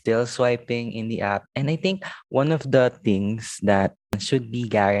 he's still swiping in the app. And I think one of the things that should be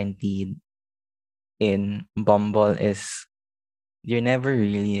guaranteed in Bumble is you're never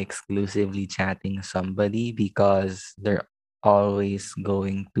really exclusively chatting somebody because they're always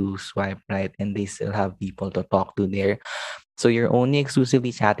going to swipe right and they still have people to talk to there. So you're only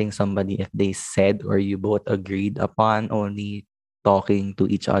exclusively chatting somebody if they said or you both agreed upon only talking to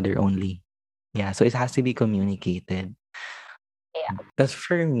each other only. Yeah, so it has to be communicated. Yeah. Because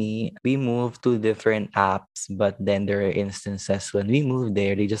for me, we moved to different apps, but then there are instances when we moved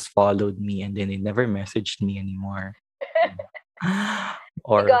there, they just followed me and then they never messaged me anymore. You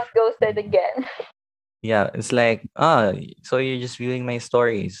Or got ghosted again. yeah, it's like, ah, so you're just viewing my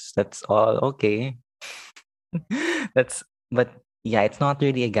stories. That's all okay. That's but yeah, it's not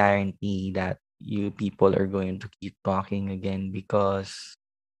really a guarantee that you people are going to keep talking again because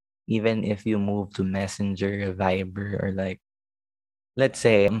even if you move to Messenger, Viber, or like let's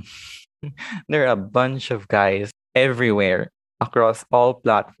say there are a bunch of guys everywhere across all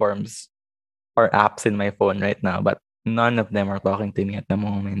platforms or apps in my phone right now, but none of them are talking to me at the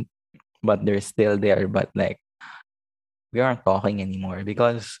moment. But they're still there, but like we aren't talking anymore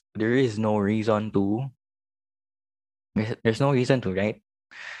because there is no reason to. There's no reason to, right?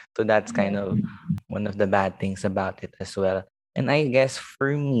 So that's kind of Mhm. one of the bad things about it as well. And I guess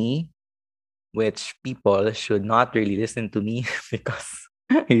for me, which people should not really listen to me because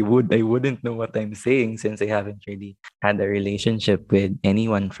I wouldn't know what I'm saying since I haven't really had a relationship with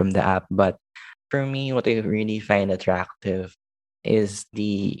anyone from the app. But for me, what I really find attractive is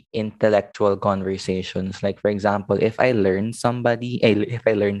the intellectual conversations. Like for example, if I learn something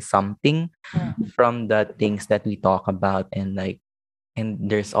from the things that we talk about and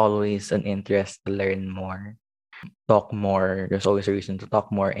there's always an interest to learn more, talk more. There's always a reason to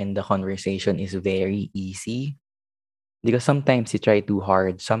talk more, and the conversation is very easy because sometimes you try too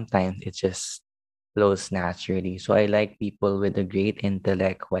hard, sometimes it just flows naturally. So I like people with a great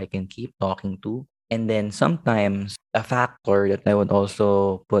intellect who I can keep talking to. And then sometimes a factor that I would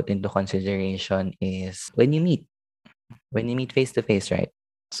also put into consideration is when you meet face to face, right?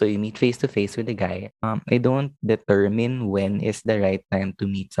 So you meet face to face with a guy. I don't determine when is the right time to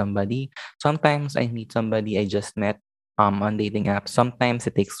meet somebody. Sometimes I meet somebody I just met on dating apps. Sometimes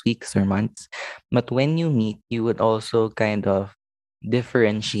it takes weeks or months. But when you meet, you would also kind of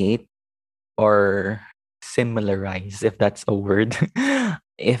differentiate or similarize, if that's a word,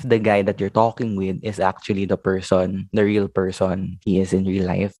 if the guy that you're talking with is actually the person, the real person he is in real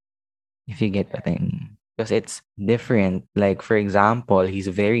life, if you get what I mean. Because it's different. Like, for example, he's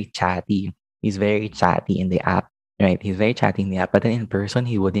very chatty. He's very chatty in the app, right? He's very chatty in the app, but then in person,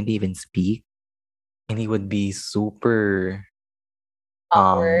 he wouldn't even speak and he would be super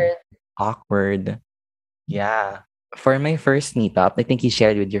um Awkward. awkward. Yeah. For my first meetup, I think you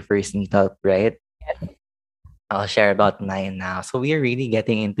shared with your first meetup, right? Yes. I'll share about mine now. So we are really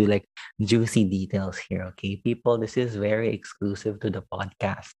getting into like juicy details here, okay? People, this is very exclusive to the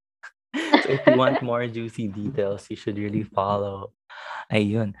podcast. So if you want more juicy details, you should really follow.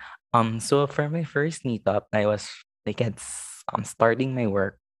 Ayun. So for my first meetup, I was like I'm starting my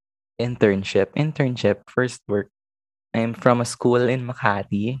work first work. I'm from a school in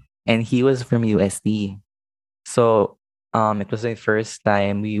Makati and he was from UST. So it was my first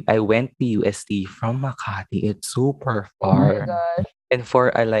time I went to UST from Makati. It's super Oh my far. gosh. And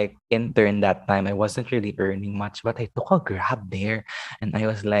for a like intern that time, I wasn't really earning much, but I took a grab there and I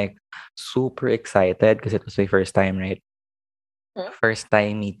was like super excited because it was my first time, right? Hmm? First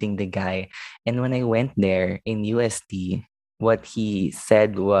time meeting the guy. And when I went there in UST, what he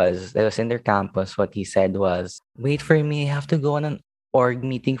said was, I was in their campus, what he said was, wait for me, I have to go on an org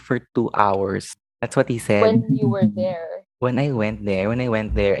meeting for 2 hours. That's what he said. When you were there. When I went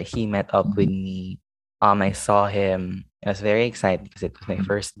there, he met up with me. I saw him. I was very excited because it was my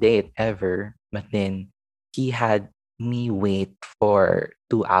first date ever. But then he had me wait for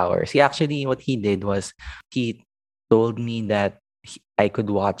 2 hours. What he did was he told me that I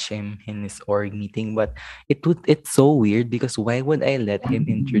could watch him in his org meeting, but it's so weird because why would I let him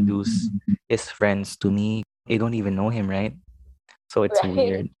introduce his friends to me? I don't even know him, right? So it's Right?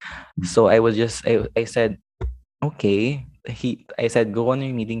 weird. So I was just I said Okay. I said, go on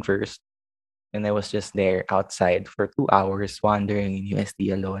your meeting first. And I was just there outside for 2 hours wandering in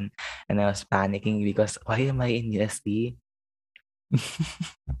USD alone. And I was panicking because why am I in USD?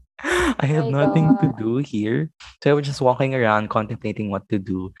 I have My nothing to God. do here. So I was just walking around contemplating what to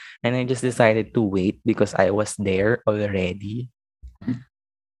do. And I just decided to wait because I was there already. You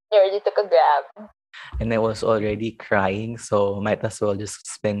already took a grab. And I was already crying. So might as well just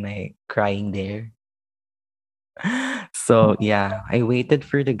spend my crying there. So yeah, I waited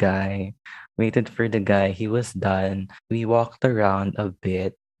for the guy. He was done. We walked around a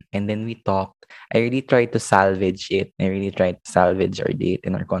bit and then we talked. I really tried to salvage it. I really tried to salvage our date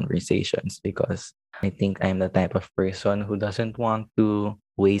and our conversations because I think I'm the type of person who doesn't want to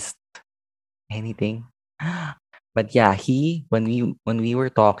waste anything. But yeah, when we were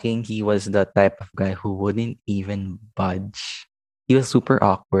talking, he was the type of guy who wouldn't even budge. He was super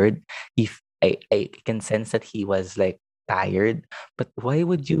awkward. If I can sense that he was like tired, but why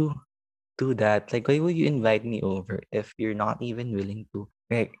would you do that? Like why would you invite me over if you're not even willing to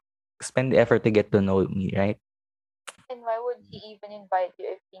like spend the effort to get to know me, right? And why would he even invite you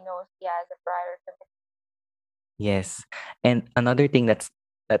if he knows he has a prior commitment? Yes. And another thing that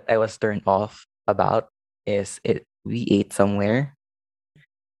I was turned off about is it we ate Mm-hmm.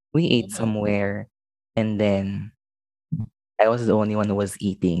 somewhere and then I was the only one who was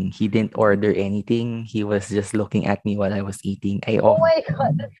eating. He didn't order anything. He was just looking at me while I was eating. Oh my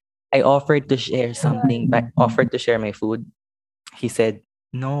God. I offered to Oh share my God. something, but offered to share my food. He said,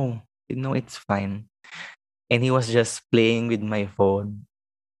 "No, no, it's fine." And he was just playing with my phone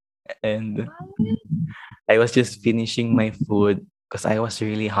and What? I was just finishing my food because I was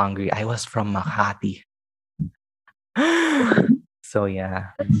really hungry. I was from Makati. So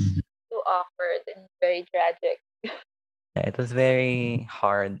yeah, That's so awkward and very tragic. yeah, it was very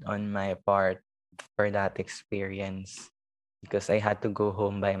hard on my part for that experience because I had to go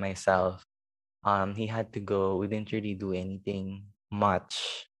home by myself. He had to go. We didn't really do anything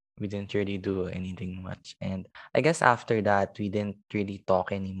much. We didn't really do anything much. And I guess after that, we didn't really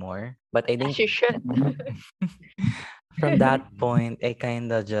talk anymore. But I As think you should. from that point, I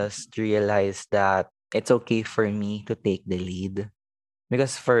kind of just realized that it's okay for me to take the lead.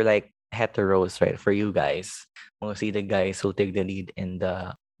 Because for like heteros, right, for you guys, mostly the guys who take the lead in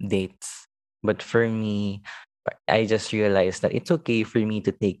the dates. But for me, I just realized that it's okay for me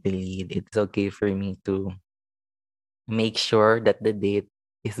to take the lead. It's okay for me to make sure that the date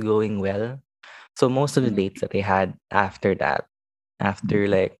is going well. So most of the Mhm. dates that I had after that, after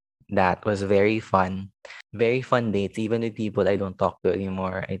like that was very fun. Very fun dates, even with people I don't talk to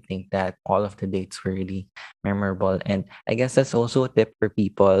anymore. I think that all of the dates were really memorable. And I guess that's also a tip for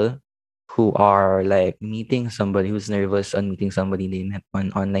people who are like meeting somebody who's nervous on meeting somebody they met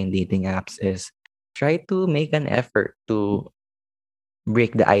on online dating apps is try to make an effort to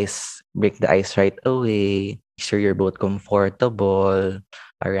break the ice right away. Make sure you're both comfortable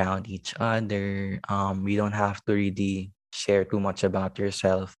around each other. You don't have to really share too much about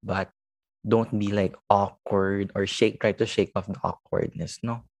yourself, but don't be like awkward or try to shake off the awkwardness,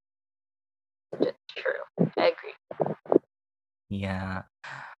 no? That's true. I agree. Yeah.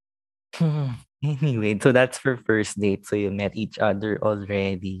 Anyway, so that's for first date. So you met each other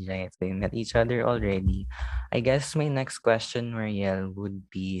already, right? So you met each other already. I guess my next question, Marielle, would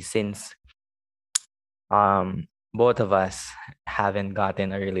be since both of us haven't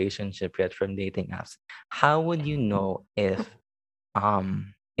gotten a relationship yet from dating apps, how would you know if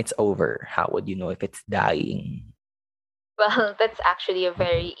it's over? How would you know if it's dying? Well, that's actually a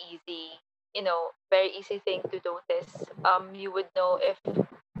very easy, very easy thing to notice. You would know if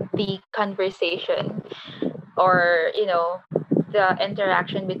the conversation or, the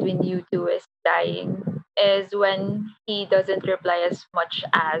interaction between you two is dying is when he doesn't reply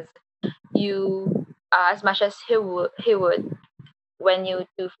you, as much as he would when you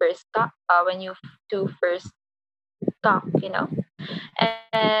two first talk,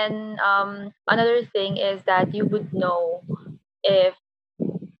 And another thing is that you would know if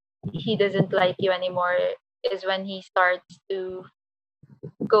he doesn't like you anymore is when he starts to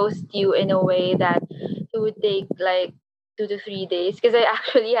ghost you in a way that it would take like 2 to 3 days. Because I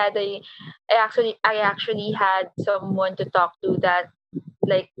actually had someone to talk to that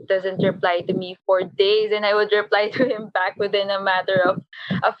like doesn't reply to me for days, and I would reply to him back within a matter of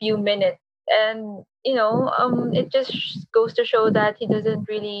a few minutes. And it just goes to show that he doesn't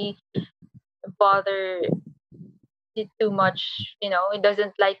really bother it too much. It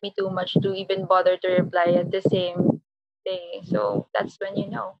doesn't like me too much to even bother to reply at the same day. So that's when you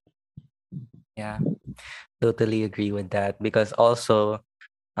know. Yeah, totally agree with that because also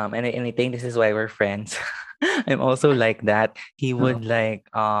and I think this is why we're friends. I'm also like that. He would like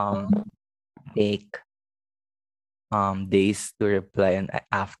take days to reply, and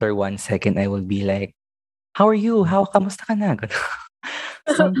after 1 second I will be like, "How are you? How kamusta ka na?"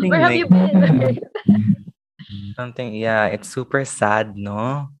 Something Where have like you been? something, yeah, it's super sad,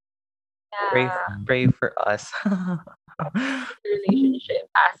 no? Yeah, Pray for us. relationship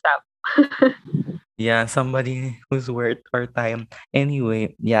ASAP. Yeah, somebody who's worth our time.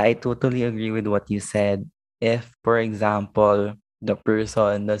 Anyway, yeah, I totally agree with what you said. If, for example, the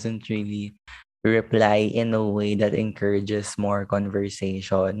person doesn't really reply in a way that encourages more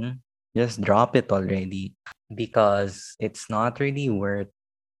conversation, just drop it already because it's not really worth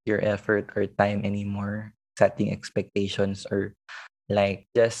your effort or time anymore setting expectations or like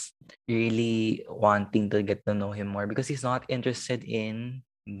just really wanting to get to know him more because he's not interested in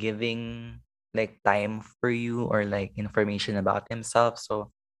giving like time for you or like information about himself.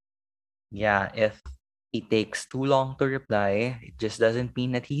 So yeah, if he takes too long to reply, it just doesn't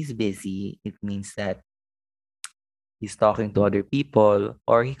mean that he's busy. It means that he's talking to other people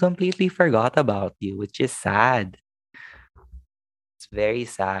or he completely forgot about you, which is sad. It's very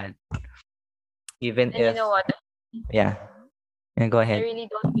sad. Even And you know if what? yeah, yeah, go I ahead. really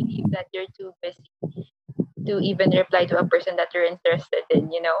don't believe that you're too busy to even reply to a person that you're interested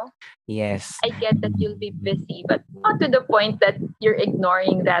in, you know? Yes. I get that you'll be busy, but not to the point that you're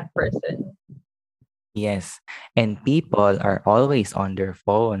ignoring that person. Yes. And people are always on their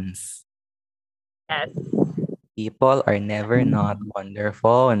phones. Yes. People are never not on their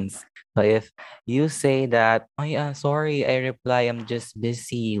phones. So if you say that, oh yeah, sorry, I reply, I'm just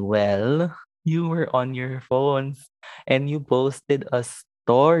busy. Well, you were on your phones and you posted a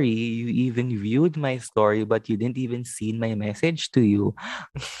story. You even viewed my story, but you didn't even see my message to you.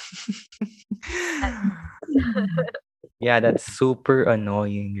 Yes. Yeah, that's super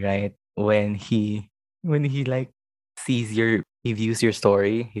annoying, right? When he like he views your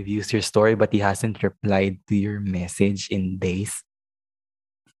story, but he hasn't replied to your message in days.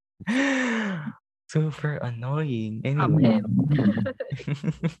 Super annoying. Stop Anyway. him.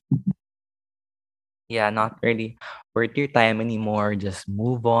 Yeah, not really worth your time anymore. Just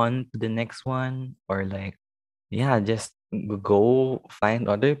move on to the next one or like yeah, just go find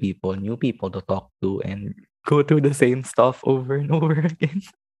other people, new people to talk to and go through the same stuff over and over again.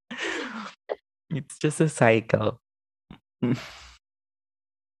 It's just a cycle.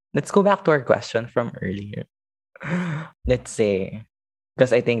 Let's go back to our question from earlier. Let's say,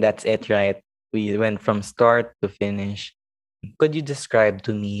 because I think that's it, right? We went from start to finish. Could you describe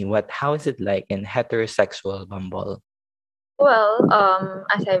to me how is it like in heterosexual Bumble? Well,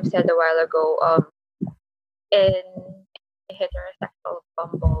 as I've said a while ago, in a heterosexual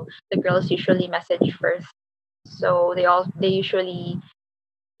Bumble, the girls usually message first. So they usually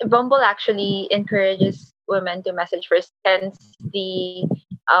Bumble actually encourages women to message first, hence the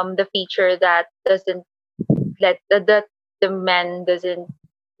feature that doesn't let the man doesn't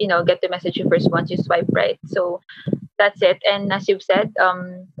get to message you first once you swipe right. So that's it. And as you've said,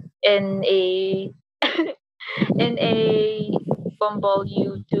 in a in a Bumble,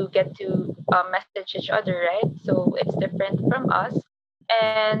 you two get to message each other, right? So it's different from us,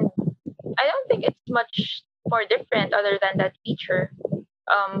 and I don't think it's much more different other than that feature.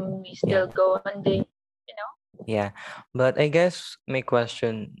 We Yeah. still go on dates. Yeah. But I guess my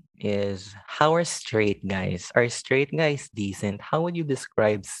question is how are straight guys? Are straight guys decent? How would you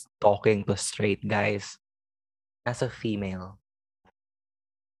describe talking to straight guys as a female?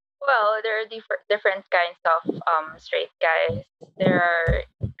 Well, there are different kinds of straight guys. There are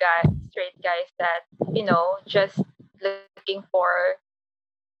straight guys that just looking for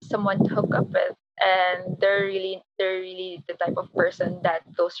someone to hook up with, and they're really the type of person that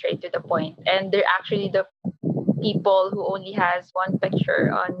goes straight to the point. And they're actually the people who only has one picture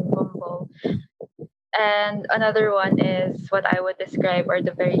on Bumble. And another one is what I would describe are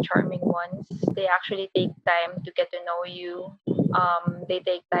the very charming ones. They actually take time to get to know you. They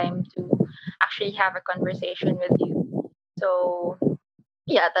take time to actually have a conversation with you. So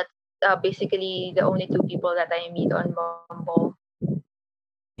yeah, that's basically the only two people that I meet on Bumble.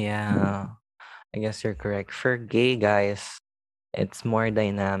 Yeah, I guess you're correct. For gay guys, it's more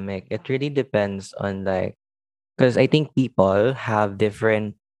dynamic. It really depends on like because I think people have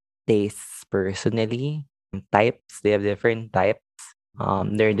different tastes personally, types. They have different types.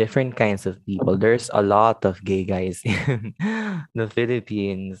 There are different kinds of people. There's a lot of gay guys in the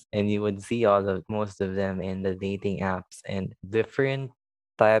Philippines, and you would see most of them in the dating apps and different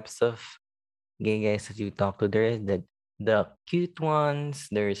types of gay guys that you talk to. There is the cute ones.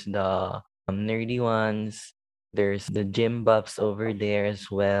 There's the nerdy ones. There's the gym buffs over there as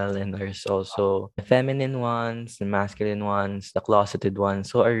well, and there's also the feminine ones, the masculine ones, the closeted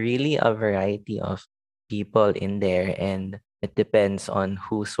ones. So are really a variety of people in there, and it depends on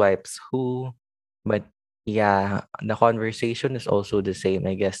who swipes who. But yeah, the conversation is also the same.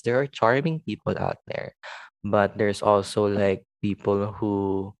 I guess there are charming people out there, but there's also like people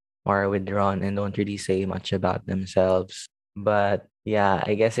who are withdrawn and don't really say much about themselves. But yeah,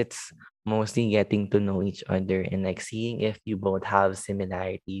 I guess it's mostly getting to know each other and like seeing if you both have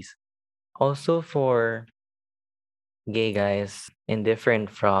similarities. Also for gay guys, indifferent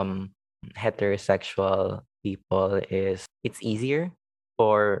from heterosexual people, is it's easier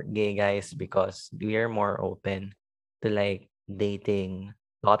for gay guys because we are more open to like dating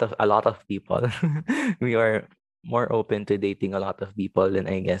a lot of people. We are more open to dating a lot of people than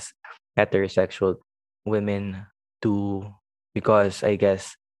I guess heterosexual women do, because I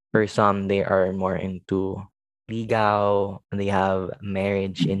guess for some they are more into legal, they have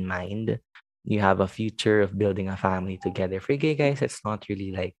marriage in mind, you have a future of building a family together. For gay guys, it's not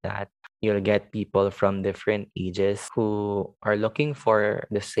really like that. You'll get people from different ages who are looking for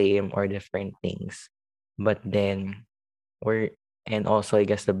the same or different things. But then we're and also I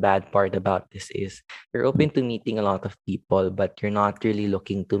guess the bad part about this is you're open to meeting a lot of people, but you're not really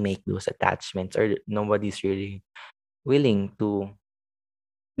looking to make those attachments, or nobody's really willing to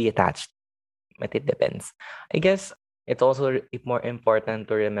be attached. But it depends. I guess it's also more important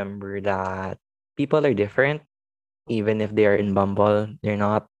to remember that people are different. Even if they are in Bumble, they're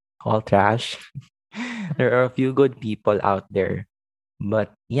not all trash. There are a few good people out there.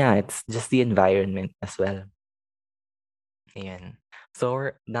 But yeah, it's just the environment as well. Ayan. So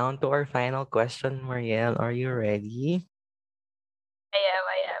we're down to our final question, Marielle. Are you ready? I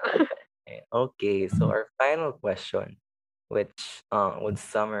am. Okay, so our final question, which would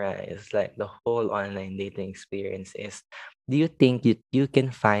summarize like the whole online dating experience, is: do you think you can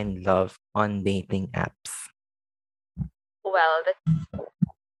find love on dating apps? Well, that's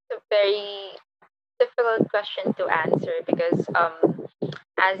a very difficult question to answer because,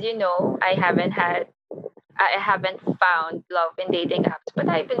 as you know, I haven't found love in dating apps, but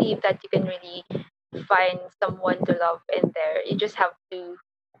I believe that you can really find someone to love in there. You just have to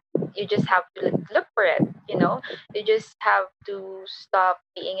look for it, you know. You just have to stop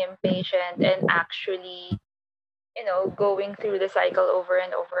being impatient and actually, going through the cycle over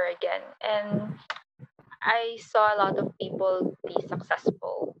and over again. And I saw a lot of people be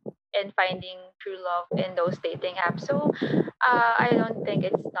successful in finding true love in those dating apps. So I don't think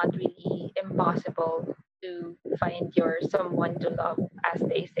it's not really impossible to find your someone to love, as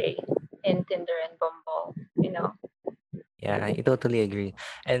they say in Tinder and Bumble. You know. Yeah, I totally agree.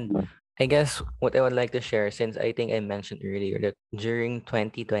 And I guess what I would like to share, since I think I mentioned earlier that during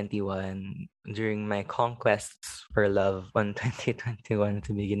 2021, during my conquests for love on 2021 at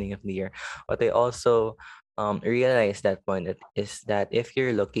the beginning of the year, what I also realized that point is that if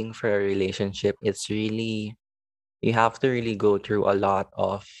you're looking for a relationship, it's really, you have to really go through a lot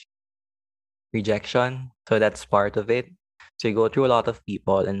of rejection. So that's part of it. So you go through a lot of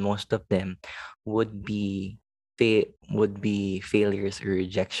people, and most of them would be would be failures or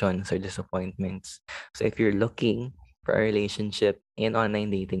rejections or disappointments. So if you're looking for a relationship in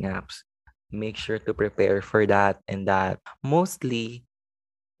online dating apps, make sure to prepare for that, and that mostly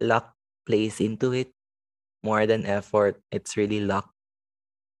luck plays into it more than effort. It's really luck.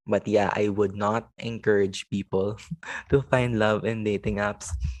 But yeah, I would not encourage people to find love in dating apps,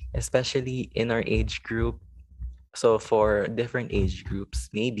 especially in our age group. So for different age groups,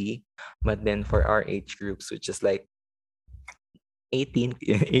 maybe, but then for our age groups, which is like 18,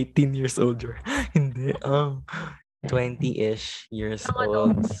 18 years older, hindi, 20-ish years Young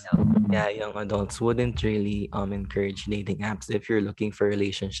old. adults, you know. Yeah, young adults wouldn't really encourage dating apps if you're looking for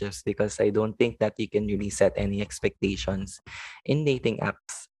relationships, because I don't think that you can really set any expectations in dating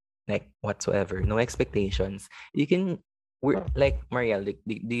apps, like whatsoever. No expectations. You can, we're like Marielle, like,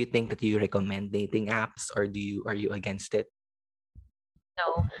 do you think that you recommend dating apps, or are you against it?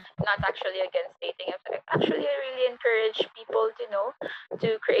 No, not actually against dating apps. Actually, I really encourage people to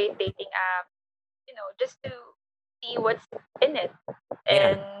to create dating apps, just to see what's in it,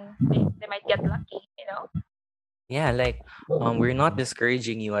 Yeah. and they might get lucky. Yeah, like we're not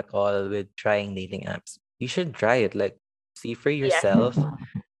discouraging you at all with trying dating apps. You should try it. Like, see for Yes. yourself,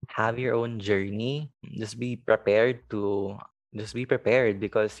 have your own journey. Just be prepared,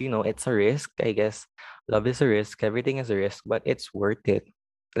 because it's a risk, I guess. Love is a risk, everything is a risk, but it's worth it.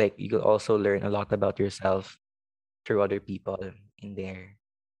 Like, you could also learn a lot about yourself through other people in there.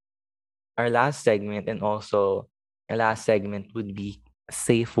 Our last segment would be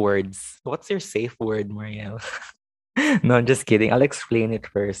safe words. What's your safe word, Marielle? No, I'm just kidding. I'll explain it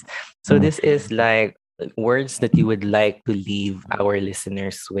first. So this is like words that you would like to leave our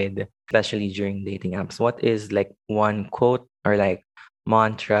listeners with, especially during dating apps. What is like one quote or like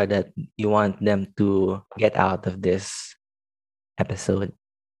mantra that you want them to get out of this episode?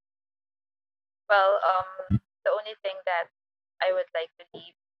 Well, the only thing that I would like to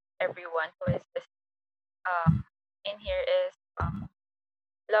leave everyone who is in here is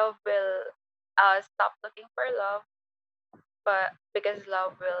love will stop looking for love, but because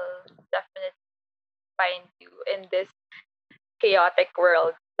love will definitely find you in this chaotic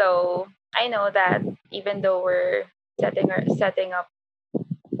world. So I know that even though we're setting up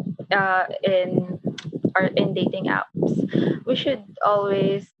in dating apps, we should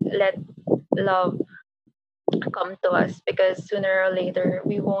always let love come to us because sooner or later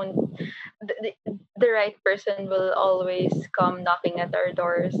we won't the right person will always come knocking at our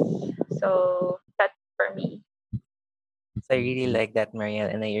doors. So that's for me. So I really like that,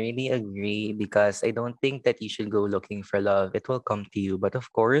 Marielle, and I really agree because I don't think that you should go looking for love. It will come to you. But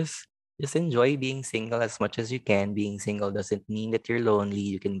of course, just enjoy being single as much as you can. Being single doesn't mean that you're lonely.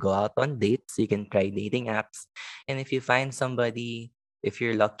 You can go out on dates, you can try dating apps. And if you find somebody, if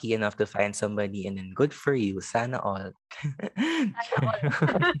you're lucky enough to find somebody, and then good for you, sana all.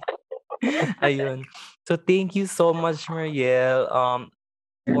 Ayun. So thank you so much, Marielle,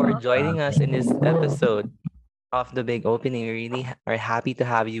 for joining us in this episode of the big opening. We really are happy to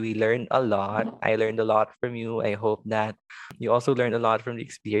have you. We learned a lot. I learned a lot from you. I hope that you also learned a lot from the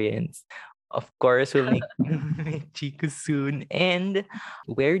experience. Of course, we'll make, make Chiku soon. And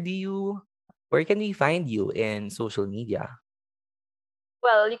where do you, where can we find you in social media?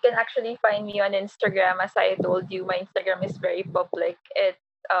 Well, you can actually find me on Instagram. As I told you, my Instagram is very public. It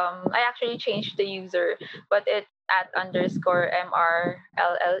I actually changed the user, but it's at underscore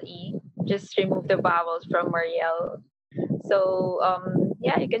MRLLE. Just remove the vowels from Marielle. So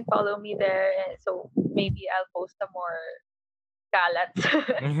yeah, you can follow me there. And so maybe I'll post some more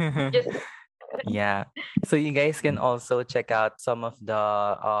galats. Just Yeah. So you guys can also check out some of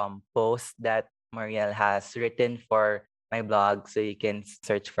the posts that Marielle has written for my blog. So you can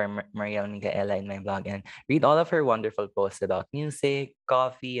search for Marielle Michaela in my blog and read all of her wonderful posts about music,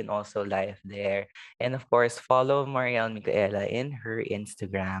 coffee, and also life there. And of course, follow Marielle Michaela in her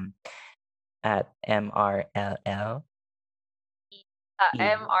Instagram at MRLL.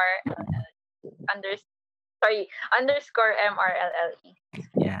 MR under sorry underscore MRLLE.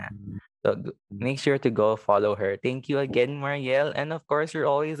 Yeah. So make sure to go follow her. Thank you again, Marielle. And of course, you're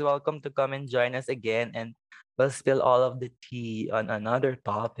always welcome to come and join us again. And we'll spill all of the tea on another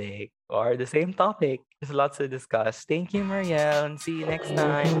topic or the same topic. There's lots to discuss. Thank you, Marielle, and see you next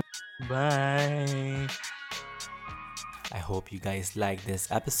time. Bye. I hope you guys liked this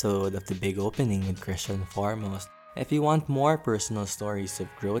episode of The Big Opening with Christian Foremost. If you want more personal stories of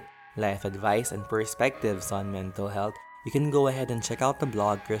growth, life advice, and perspectives on mental health, you can go ahead and check out the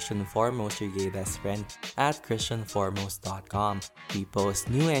blog Christian Foremost, your gay best friend, at christianforemost.com. We post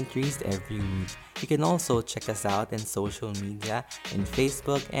new entries every week. You can also check us out in social media in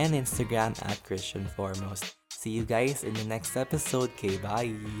Facebook and Instagram at Christian Foremost. See you guys in the next episode. Okay,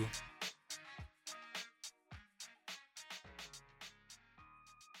 bye!